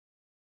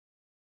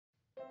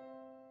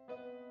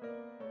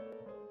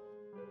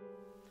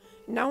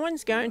No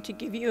one's going to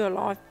give you a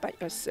life but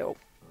yourself.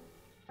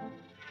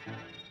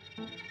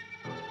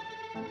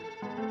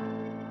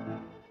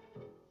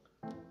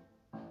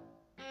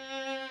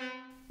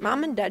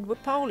 Mum and Dad were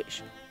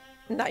Polish,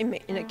 and they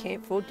met in a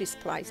camp for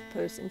displaced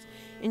persons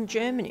in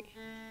Germany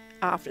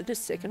after the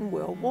Second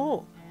World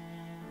War.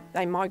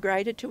 They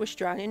migrated to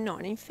Australia in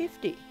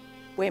 1950,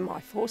 where my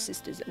 4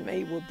 sisters and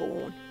me were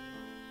born.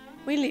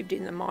 We lived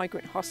in the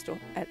Migrant Hostel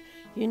at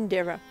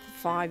Unanderra for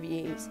 5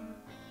 years.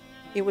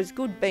 It was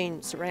good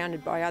being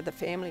surrounded by other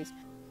families.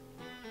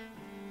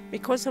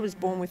 Because I was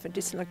born with a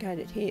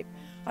dislocated hip,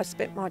 I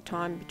spent my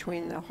time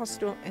between the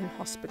hostel and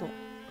hospital.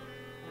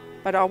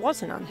 But I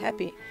wasn't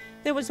unhappy.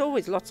 There was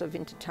always lots of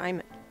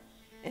entertainment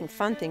and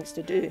fun things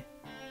to do.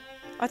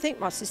 I think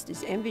my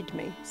sisters envied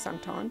me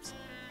sometimes.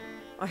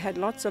 I had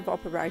lots of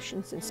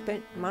operations and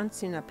spent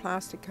months in a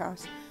plaster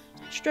cast,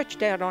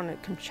 stretched out on a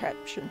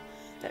contraption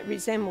that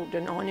resembled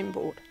an ironing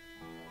board.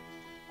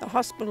 The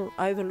hospital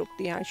overlooked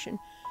the ocean,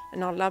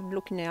 and I loved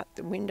looking out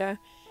the window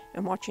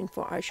and watching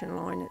for ocean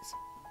liners.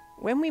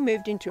 When we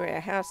moved into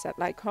our house at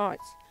Lake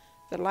Heights,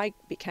 the lake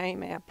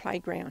became our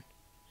playground.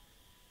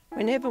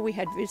 Whenever we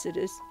had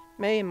visitors,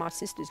 me and my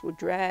sisters would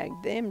drag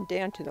them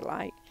down to the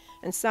lake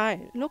and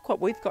say, "Look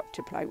what we've got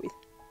to play with."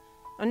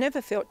 I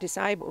never felt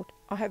disabled.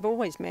 I have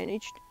always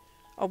managed.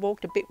 I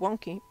walked a bit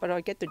wonky, but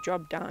I get the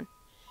job done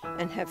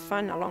and have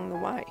fun along the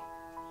way.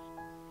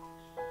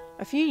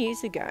 A few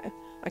years ago,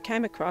 I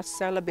came across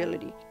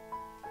Sailability.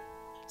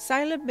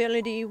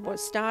 Sailability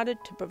was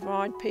started to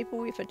provide people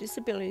with a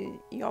disability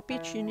the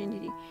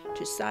opportunity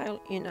to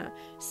sail in a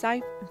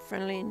safe and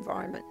friendly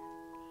environment.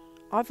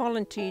 I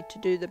volunteered to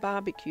do the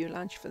barbecue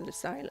lunch for the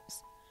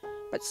sailors,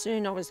 but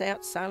soon I was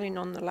out sailing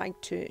on the lake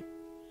too.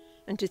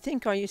 And to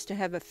think I used to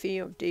have a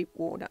fear of deep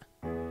water.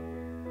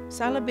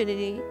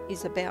 Sailability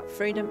is about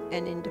freedom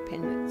and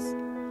independence,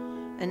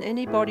 and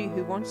anybody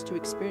who wants to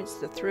experience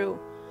the thrill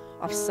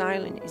of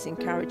sailing is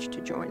encouraged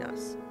to join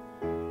us.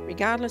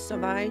 Regardless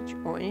of age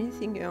or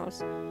anything else,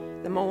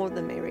 the more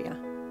the merrier.